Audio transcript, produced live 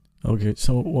Okay,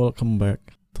 so welcome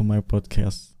back to my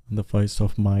podcast, The Voice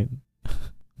of Mind,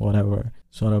 whatever,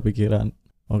 suara pikiran.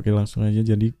 Oke, langsung aja.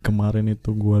 Jadi kemarin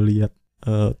itu gue lihat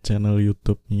channel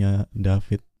YouTube-nya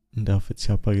David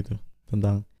siapa gitu,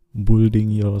 tentang building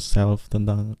yourself,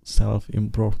 tentang self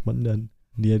improvement, dan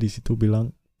dia di situ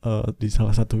bilang di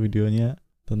salah satu videonya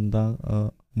tentang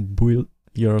build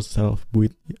yourself,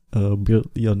 build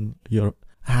your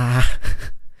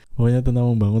pokoknya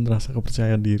tentang membangun rasa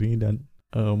kepercayaan diri dan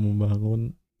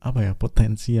membangun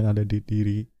potensi yang ada di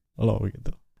diri lo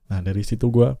gitu. Nah dari situ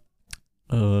gue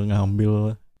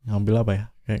ngambil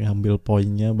ngambil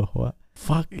poinnya bahwa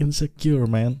fuck insecure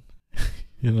man.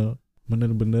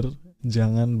 Bener-bener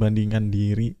jangan bandingkan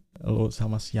diri lo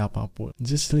sama siapapun,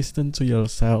 just listen to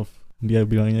yourself, dia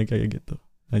bilangnya kayak gitu.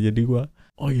 Nah jadi gue,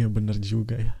 oh iya bener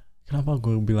juga ya, kenapa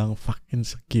gue bilang fuck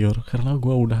insecure, karena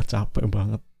gue udah capek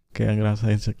banget kayak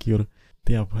ngerasa insecure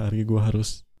tiap hari.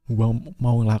 Gue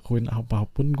mau ngelakuin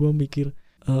apapun, gue mikir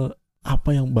apa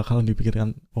yang bakalan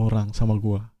dipikirkan orang sama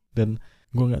gue, dan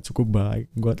gue nggak cukup baik,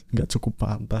 gue nggak cukup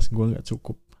pantas, gue nggak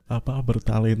cukup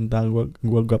bertalenta, gue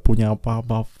nggak punya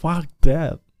apa-apa. Fuck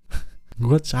that.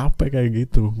 Gue capek kayak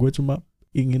gitu. Gue cuma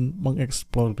ingin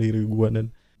mengeksplor diri gue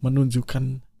dan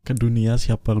menunjukkan ke dunia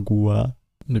siapa gue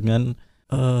dengan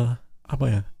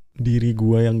diri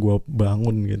gue yang gue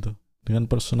bangun gitu, dengan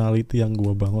personality yang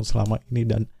gue bangun selama ini.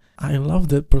 Dan I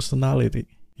love that personality,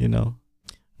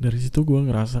 Dari situ gue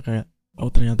ngerasa kayak, oh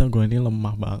ternyata gue ini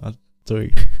lemah banget, coy.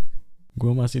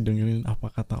 Gue masih dengerin apa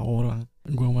kata orang.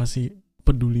 Gue masih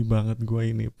peduli banget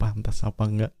gue ini pantas apa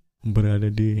enggak berada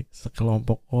di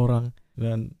sekelompok orang.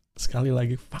 Dan sekali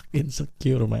lagi, fuck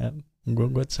insecure man. Gue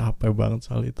capek banget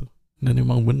soal itu. Dan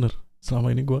emang bener,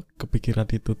 selama ini gue kepikiran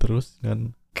itu terus,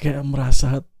 dan kayak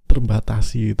merasa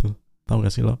terbatasi gitu. Tau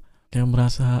gak sih lo? Kayak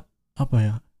merasa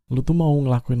lu tuh mau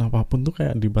ngelakuin apapun tuh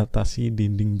kayak dibatasi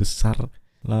dinding besar,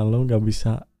 lalu gak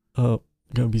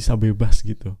bisa bebas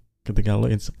gitu ketika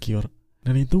lo insecure.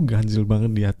 Dan itu ganjil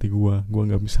banget di hati gue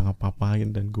gak bisa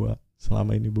ngapa-ngapain, dan gue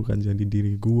selama ini bukan jadi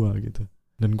diri gue gitu.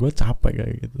 Dan gue capek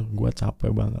kayak gitu, gue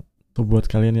capek banget. Tuh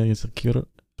buat kalian yang insecure,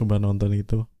 coba nonton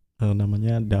itu,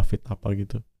 namanya David apa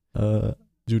gitu,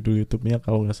 judul YouTube-nya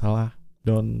kalau gak salah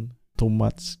Don't Too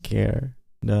Much Care,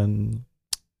 dan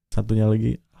satunya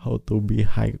lagi How to Be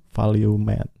High Value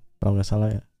Man kalau nggak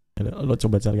salah ya. Lo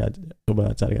coba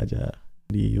cari aja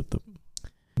di YouTube.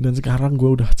 Dan sekarang gue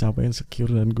udah capek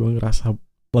insecure, dan gue ngerasa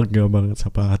lega banget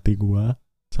sama hati gue,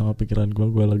 sama pikiran gue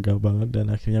lega banget, dan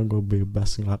akhirnya gue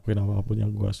bebas ngelakuin apapun yang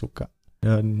gue suka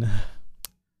dan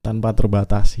tanpa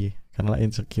terbatasi. Karena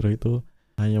insecure itu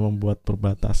hanya membuat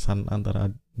perbatasan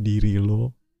antara diri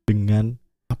lo dengan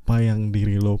apa yang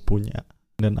diri lo punya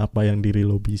dan apa yang diri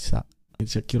lo bisa.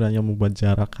 Insecure hanya membuat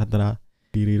jarak antara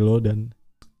diri lo dan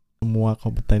semua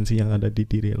kompetensi yang ada di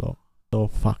diri lo. So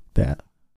fuck that.